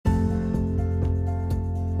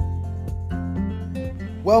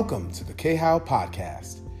Welcome to the K-How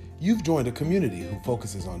Podcast. You've joined a community who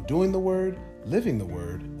focuses on doing the Word, living the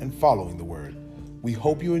Word, and following the Word. We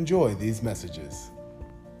hope you enjoy these messages.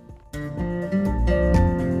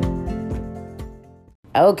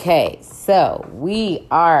 Okay, so we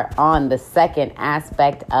are on the second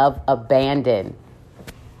aspect of abandon.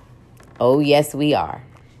 Oh, yes, we are.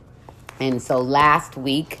 And so last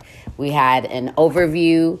week we had an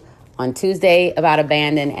overview on Tuesday about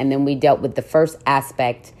abandon, and then we dealt with the first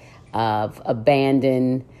aspect of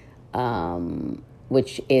abandon,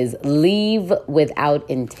 which is leave without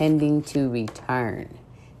intending to return.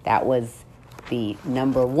 That was the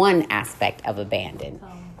number one aspect of abandon.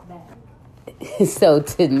 So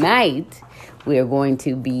tonight we are going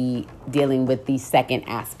to be dealing with the second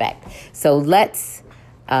aspect. So let's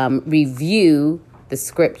review the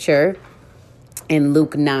scripture in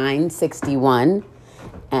Luke 9:61.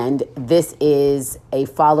 And this is a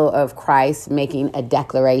follower of Christ making a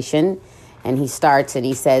declaration. And he starts and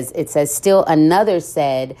he says, it says, "Still another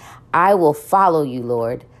said, 'I will follow you,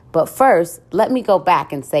 Lord. But first, let me go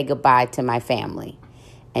back and say goodbye to my family.'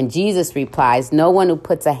 And Jesus replies, 'No one who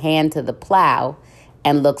puts a hand to the plow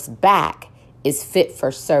and looks back is fit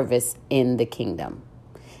for service in the kingdom.'"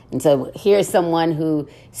 And so here's someone who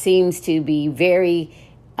seems to be very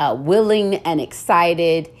willing and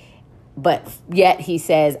excited, but yet he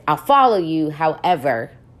says, "I'll follow you.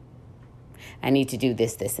 However, I need to do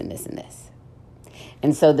this, this, and this, and this."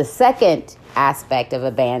 And so the second aspect of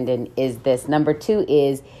abandon is this. Number two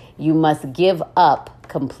is you must give up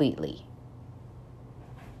completely.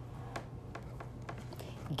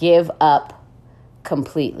 Give up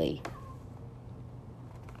completely.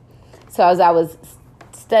 So as I was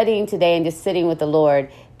studying today and just sitting with the Lord,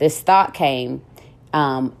 this thought came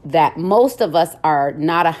that most of us are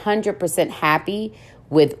not 100% happy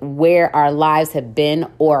with where our lives have been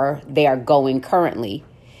or they are going currently,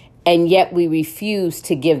 and yet we refuse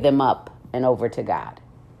to give them up and over to God.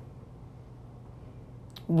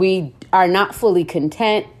 We are not fully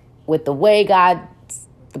content with the way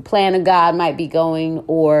the plan of God might be going,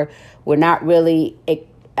 or we're not really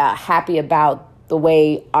happy about the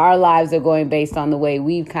way our lives are going based on the way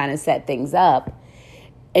we've kind of set things up.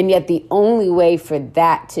 And yet the only way for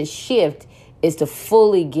that to shift is to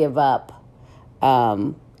fully give up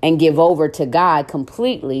and give over to God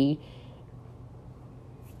completely,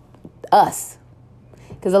 us.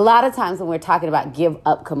 Because a lot of times when we're talking about give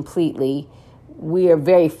up completely, we are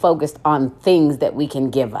very focused on things that we can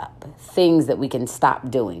give up, things that we can stop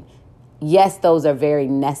doing. Yes, those are very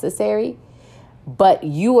necessary, but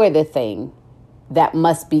you are the thing that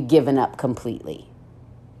must be given up completely.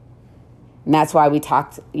 And that's why we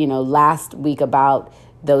talked, last week about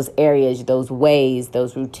those areas, those ways,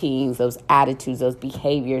 those routines, those attitudes, those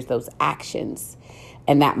behaviors, those actions,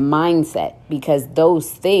 and that mindset, because those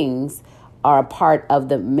things are a part of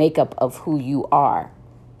the makeup of who you are.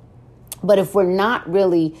 But if we're not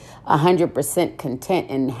really 100% content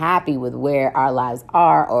and happy with where our lives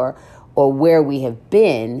are or where we have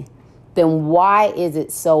been, then why is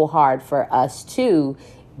it so hard for us to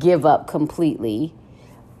give up completely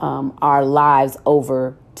our lives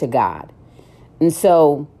over to God? And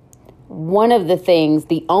so one of the things,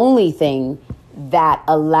 the only thing that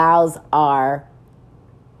allows a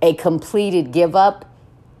completed give up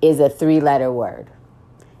is a 3-letter word.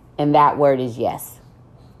 And that word is yes.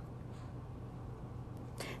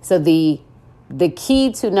 So the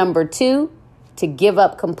key to number 2, to give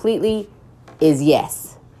up completely, is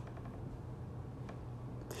yes.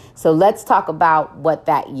 So let's talk about what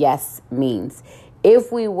that yes means.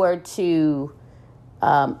 If we were to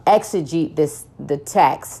exegete the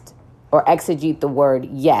text, or exegete the word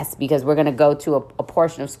yes, because we're going to go to a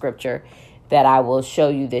portion of scripture that I will show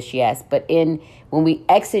you this yes. But when we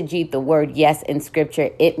exegete the word yes in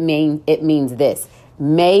scripture, it means this: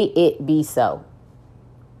 may it be so.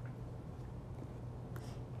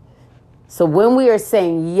 So when we are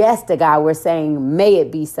saying yes to God, we're saying, may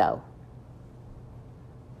it be so.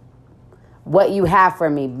 What you have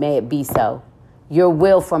for me, may it be so. Your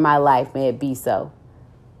will for my life, may it be so.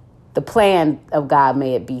 The plan of God,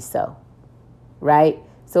 may it be so. Right?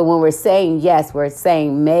 So when we're saying yes, we're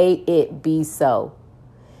saying, may it be so.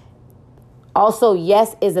 Also,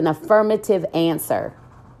 yes is an affirmative answer.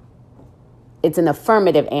 It's an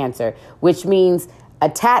affirmative answer, which means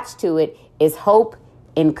attached to it is hope,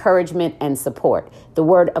 encouragement, and support. The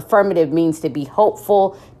word affirmative means to be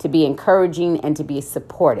hopeful, to be encouraging, and to be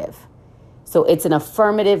supportive. So it's an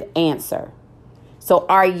affirmative answer. So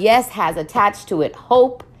our yes has attached to it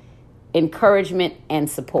hope, encouragement, and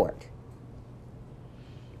support.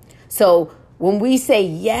 So when we say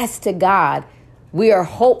yes to God, we are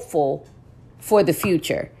hopeful for the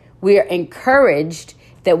future. We are encouraged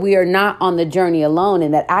that we are not on the journey alone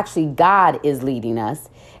and that actually God is leading us.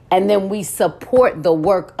 And then we support the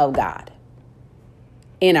work of God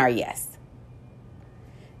in our yes.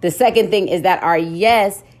 The second thing is that our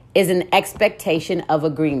yes is an expectation of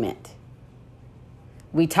agreement.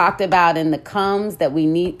 We talked about in the comes that we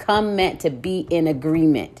need come meant to be in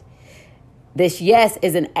agreement. This yes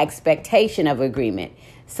is an expectation of agreement.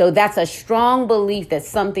 So that's a strong belief that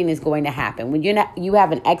something is going to happen. When you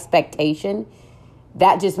have an expectation,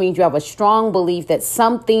 that just means you have a strong belief that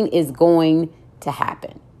something is going to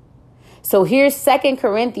happen. So here's 2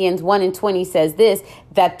 Corinthians 1:20 says this,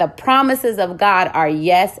 that the promises of God are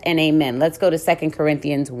yes and amen. Let's go to 2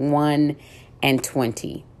 Corinthians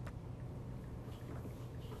 1:20.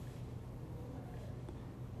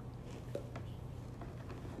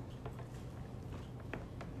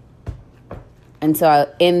 And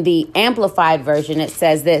so in the Amplified version, it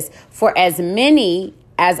says this, for as many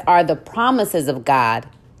as are the promises of God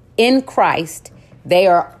in Christ, they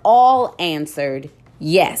are all answered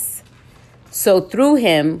yes. So through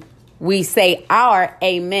him, we say our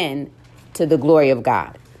amen to the glory of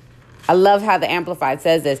God. I love how the Amplified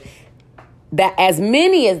says this, that as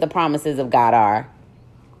many as the promises of God are,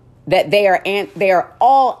 that they are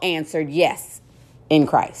all answered yes in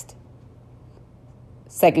Christ.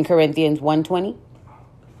 2 Corinthians 1:20.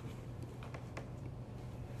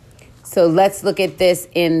 So let's look at this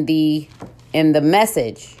in the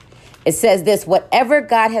Message. It says this, whatever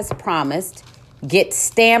God has promised gets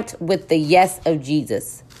stamped with the yes of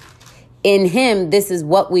Jesus. In him, this is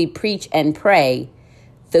what we preach and pray,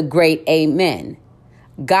 the great amen.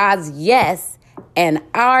 God's yes and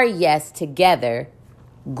our yes together,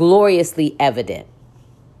 gloriously evident.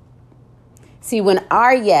 See, when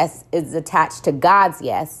our yes is attached to God's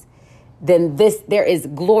yes, then there is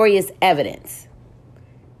glorious evidence.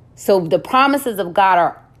 So the promises of God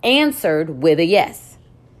are answered with a yes.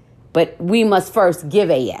 But we must first give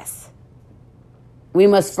a yes. We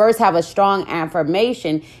must first have a strong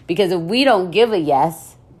affirmation, because if we don't give a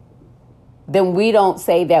yes, then we don't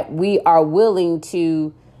say that we are willing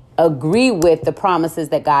to agree with the promises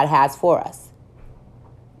that God has for us.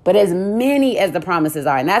 But as many as the promises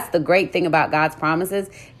are, and that's the great thing about God's promises,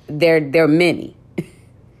 they're many.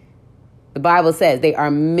 The Bible says they are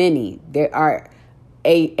many. There are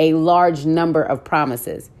a large number of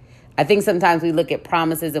promises. I think sometimes we look at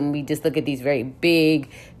promises and we just look at these very big,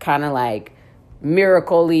 kind of like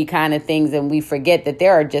miracle-y kind of things, and we forget that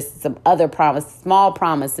there are just some other small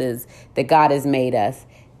promises that God has made us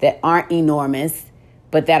that aren't enormous,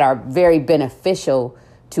 but that are very beneficial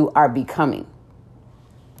to our becoming.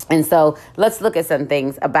 And so let's look at some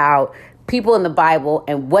things about people in the Bible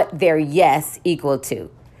and what their yes equal to.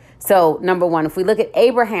 So number one, if we look at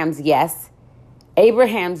Abraham's yes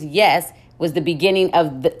was the beginning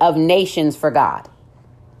of nations for God.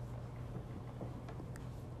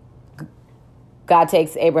 God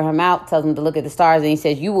takes Abraham out, tells him to look at the stars, and he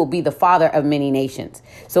says, you will be the father of many nations.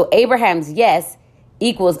 So Abraham's yes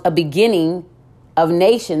equals a beginning of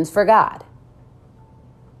nations for God.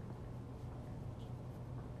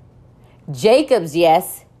 Jacob's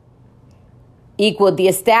yes equaled the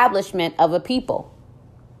establishment of a people.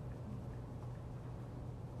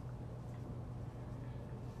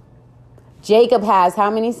 Jacob has how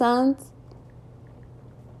many sons?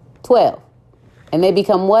 12. And they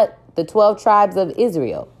become what? The 12 tribes of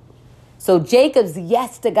Israel. So Jacob's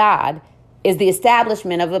yes to God is the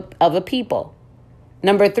establishment of a people.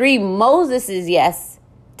 Number 3, Moses' yes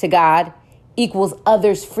to God equals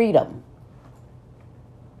others' freedom.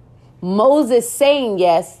 Moses saying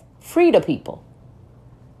yes freed a people.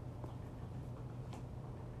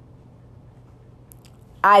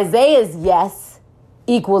 Isaiah's yes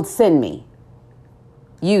equaled send me,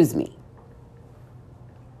 use me.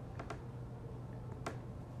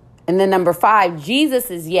 And then number 5,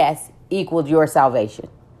 Jesus' yes equaled your salvation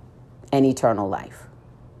and eternal life.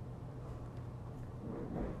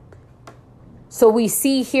 So we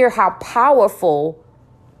see here how powerful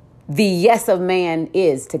the yes of man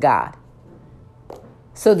is to God.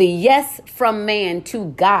 So the yes from man to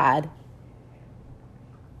God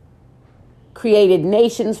created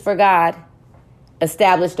nations for God,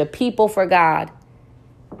 established a people for God,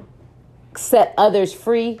 set others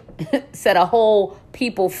free, set a whole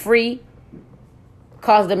people free,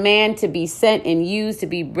 caused a man to be sent and used to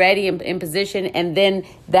be ready and in position. And then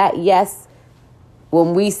that yes,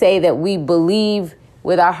 when we say that we believe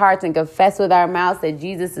with our hearts and confess with our mouths that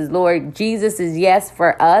Jesus is Lord, Jesus is yes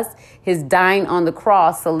for us. His dying on the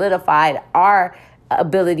cross solidified our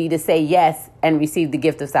ability to say yes and receive the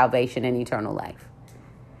gift of salvation and eternal life.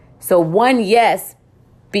 So one yes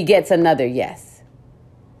begets another yes.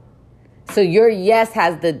 So your yes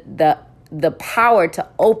has the power to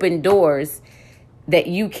open doors that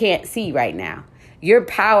you can't see right now. Your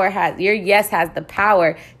yes has the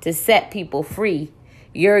power to set people free.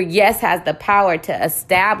 Your yes has the power to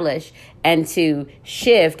establish and to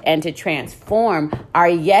shift and to transform. Our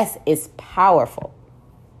yes is powerful.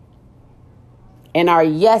 And our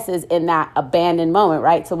yes is in that abandoned moment,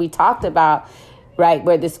 right? So we talked about, right,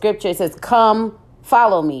 where the scripture says, come,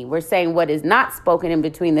 follow me. We're saying what is not spoken in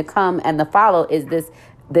between the come and the follow is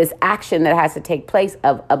this action that has to take place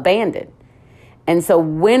of abandon. And so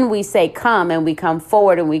when we say come and we come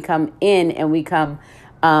forward and we come in and we come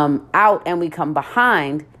out and we come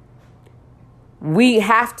behind, we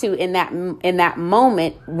have to, in that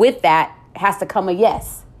moment, with that has to come a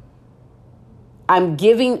yes. I'm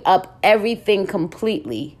giving up everything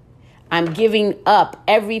completely. I'm giving up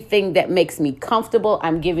everything that makes me comfortable.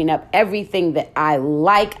 I'm giving up everything that I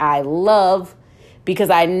like, I love, because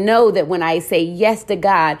I know that when I say yes to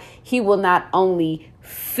God, He will not only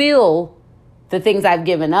fill the things I've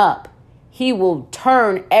given up, He will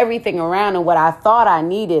turn everything around. And what I thought I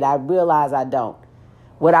needed, I realize I don't.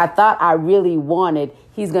 What I thought I really wanted,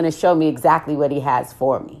 He's going to show me exactly what He has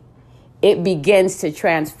for me. It begins to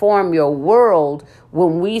transform your world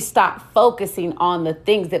when we stop focusing on the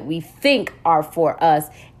things that we think are for us.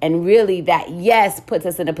 And really that yes puts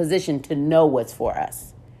us in a position to know what's for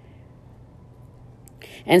us.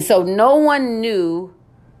 And so no one knew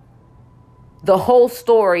the whole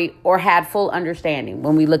story or had full understanding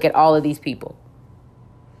when we look at all of these people.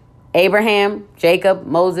 Abraham, Jacob,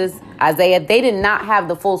 Moses, Isaiah, they did not have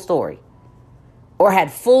the full story or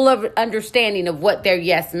had full understanding of what their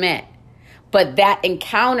yes meant. But that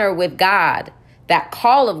encounter with God, that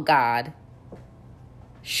call of God,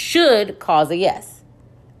 should cause a yes.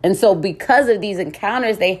 And so because of these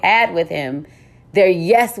encounters they had with Him, their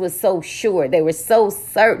yes was so sure. They were so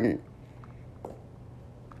certain.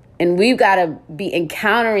 And we've got to be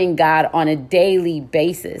encountering God on a daily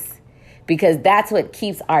basis, because that's what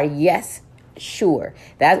keeps our yes sure.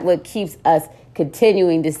 That's what keeps us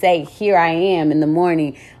continuing to say, here I am in the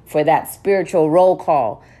morning for that spiritual roll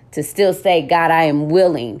call, to still say, God, I am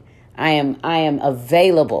willing. I am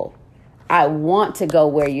available. I want to go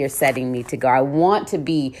where you're setting me to go. I want to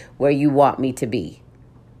be where you want me to be.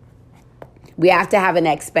 We have to have an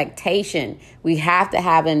expectation. We have to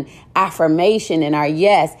have an affirmation in our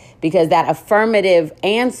yes, because that affirmative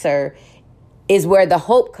answer is where the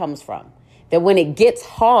hope comes from. That when it gets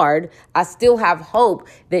hard, I still have hope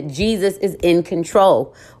that Jesus is in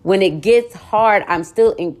control. When it gets hard, I'm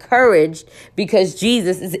still encouraged because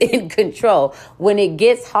Jesus is in control. When it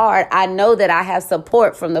gets hard, I know that I have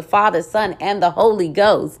support from the Father, Son, and the Holy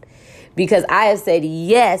Ghost, because I have said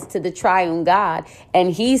yes to the triune God.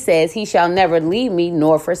 And He says He shall never leave me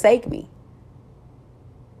nor forsake me.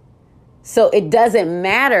 So it doesn't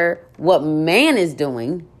matter what man is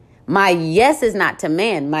doing. My yes is not to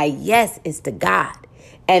man. My yes is to God.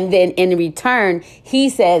 And then in return, He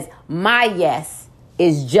says, my yes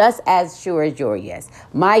is just as sure as your yes.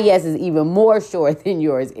 My yes is even more sure than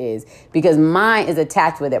yours is, because mine is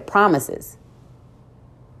attached with it promises.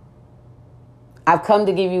 I've come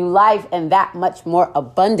to give you life, and that much more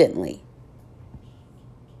abundantly.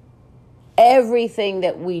 Everything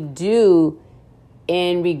that we do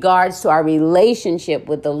in regards to our relationship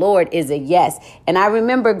with the Lord is a yes. And I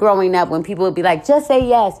remember growing up when people would be like, just say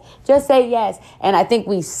yes, just say yes. And I think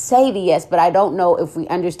we say the yes, but I don't know if we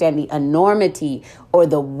understand the enormity or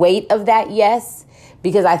the weight of that yes,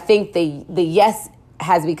 because I think the yes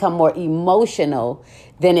has become more emotional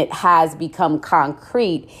than it has become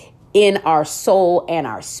concrete in our soul and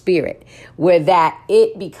our spirit, where that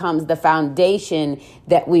it becomes the foundation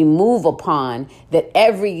that we move upon, that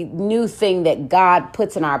every new thing that God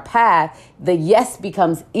puts in our path, the yes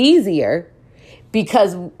becomes easier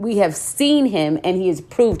because we have seen Him and He has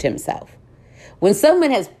proved Himself. When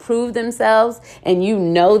someone has proved themselves and you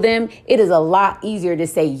know them, it is a lot easier to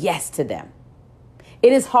say yes to them.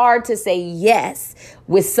 It is hard to say yes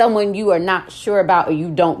with someone you are not sure about or you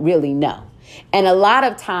don't really know. And a lot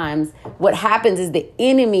of times what happens is the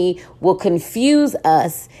enemy will confuse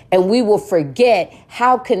us and we will forget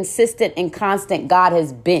how consistent and constant God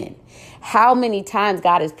has been. How many times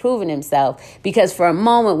God has proven Himself, because for a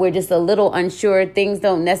moment we're just a little unsure. Things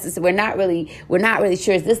don't necessarily, we're not really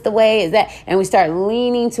sure. Is this the way? Is that? And we start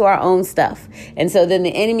leaning to our own stuff. And so then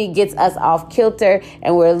the enemy gets us off kilter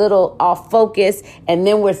and we're a little off focus. And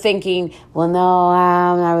then we're thinking, well, no,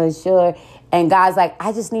 I'm not really sure. And God's like,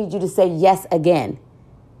 I just need you to say yes again.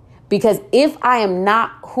 Because if I am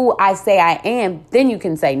not who I say I am, then you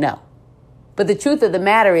can say no. But the truth of the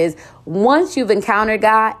matter is, once you've encountered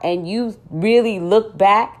God and you really look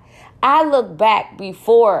back, I look back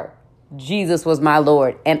before Jesus was my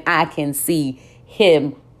Lord, and I can see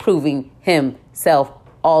him proving himself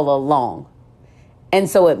all along. And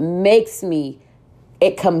so it makes me,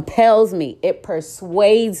 it compels me, it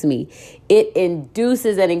persuades me, it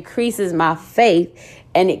induces and increases my faith,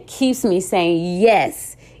 and it keeps me saying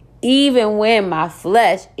yes, even when my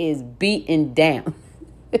flesh is beaten down.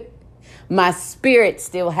 My spirit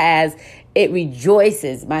still has, it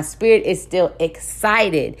rejoices. My spirit is still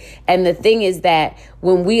excited. And the thing is that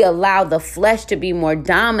when we allow the flesh to be more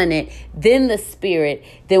dominant than the spirit,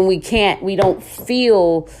 then we don't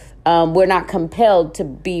feel, we're not compelled to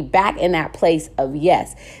be back in that place of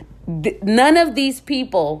yes. None of these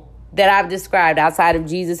people that I've described outside of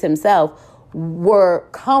Jesus himself were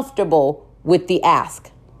comfortable with the ask.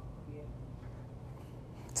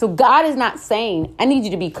 So God is not saying, I need you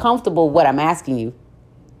to be comfortable with what I'm asking you.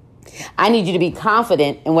 I need you to be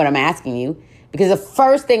confident in what I'm asking you. Because the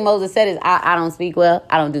first thing Moses said is, I don't speak well.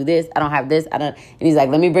 I don't do this. I don't have this. And he's like,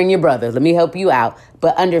 let me bring your brother. Let me help you out.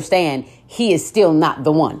 But understand, he is still not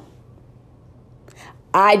the one.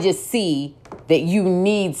 I just see that you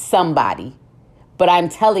need somebody. But I'm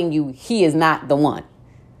telling you, he is not the one.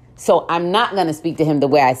 So I'm not going to speak to him the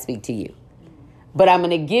way I speak to you. But I'm going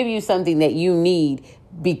to give you something that you need,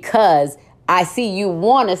 because I see you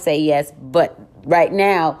want to say yes, but right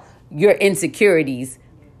now, your insecurities,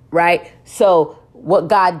 right? So what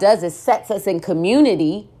God does is sets us in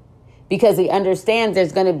community, because he understands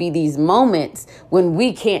there's going to be these moments when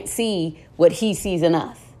we can't see what he sees in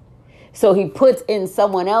us. So he puts in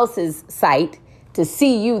someone else's sight to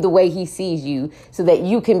see you the way he sees you, so that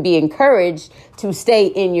you can be encouraged to stay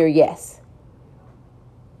in your yes.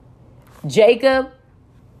 Jacob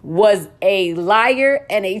was a liar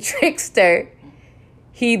and a trickster.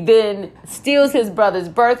 He then steals his brother's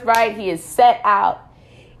birthright. He is set out.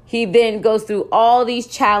 He then goes through all these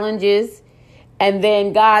challenges. And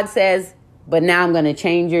then God says, but now I'm going to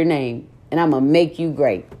change your name and I'm going to make you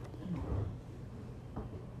great.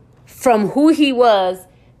 From who he was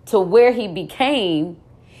to where he became,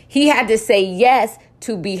 he had to say yes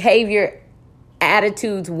to behavior,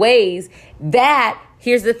 attitudes, ways that,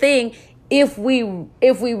 here's the thing, if we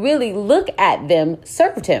really look at them,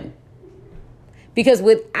 served him. Because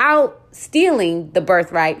without stealing the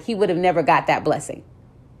birthright, he would have never got that blessing.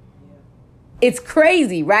 It's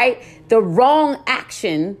crazy, right? The wrong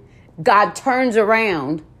action, God turns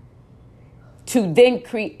around to then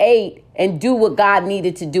create and do what God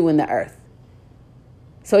needed to do in the earth.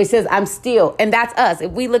 So he says, I'm still, and that's us.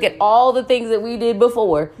 If we look at all the things that we did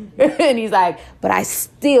before, and he's like, but I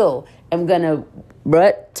still am going to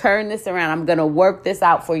turn this around. I'm going to work this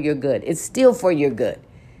out for your good. It's still for your good.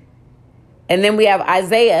 And then we have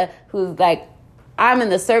Isaiah, who's like, I'm in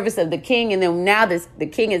the service of the king. And then now the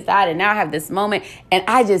king has died. And now I have this moment. And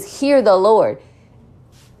I just hear the Lord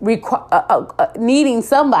needing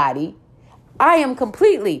somebody. I am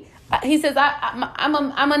completely, he says,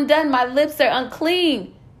 I'm undone. My lips are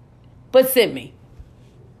unclean, but send me.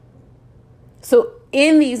 So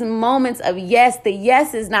in these moments of yes, the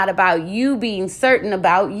yes is not about you being certain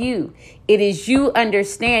about you. It is you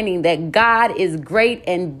understanding that God is great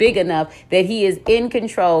and big enough that he is in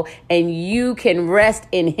control and you can rest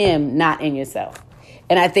in him, not in yourself.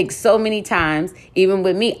 And I think so many times, even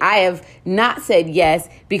with me, I have not said yes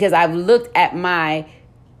because I've looked at my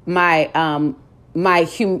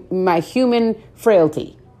human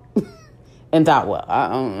frailty and thought, well, I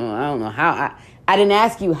don't know how. I didn't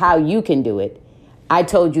ask you how you can do it. I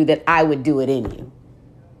told you that I would do it in you.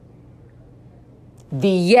 The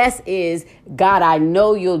yes is, God, I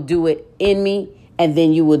know you'll do it in me, and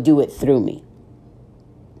then you will do it through me.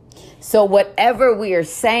 So whatever we are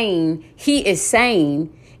saying, he is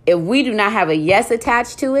saying, if we do not have a yes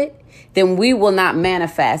attached to it, then we will not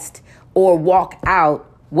manifest or walk out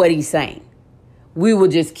what he's saying. We will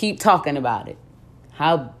just keep talking about it.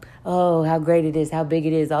 How great it is, how big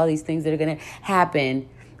it is, all these things that are going to happen.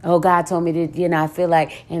 Oh, God told me to, I feel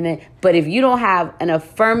like, but if you don't have an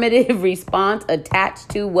affirmative response attached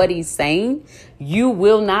to what he's saying, you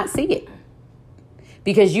will not see it,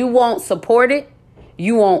 because you won't support it.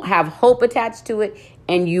 You won't have hope attached to it,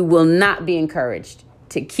 and you will not be encouraged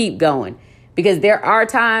to keep going, because there are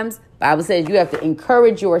times, Bible says, you have to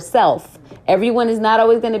encourage yourself. Everyone is not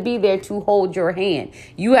always going to be there to hold your hand.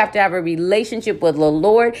 You have to have a relationship with the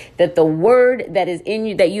Lord, that the word that is in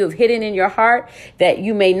you, that you have hidden in your heart, that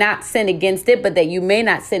you may not sin against it, but that you may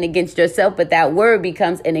not sin against yourself. But that word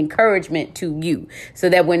becomes an encouragement to you, so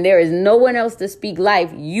that when there is no one else to speak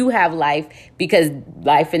life, you have life, because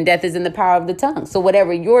life and death is in the power of the tongue. So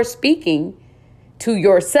whatever you're speaking to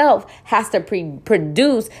yourself has to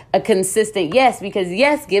produce a consistent yes, because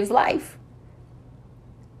yes gives life.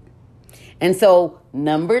 And so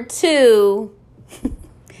number 2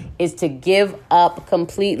 is to give up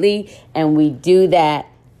completely. And we do that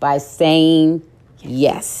by saying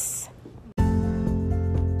yes.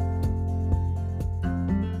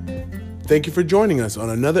 Thank you for joining us on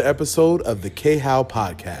another episode of the K-How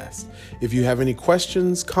Podcast. If you have any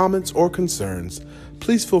questions, comments, or concerns,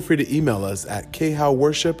 please feel free to email us at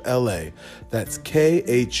khowworshipla. That's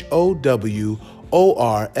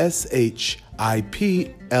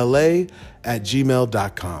KHOWORSHIPLA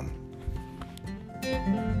 @gmail.com.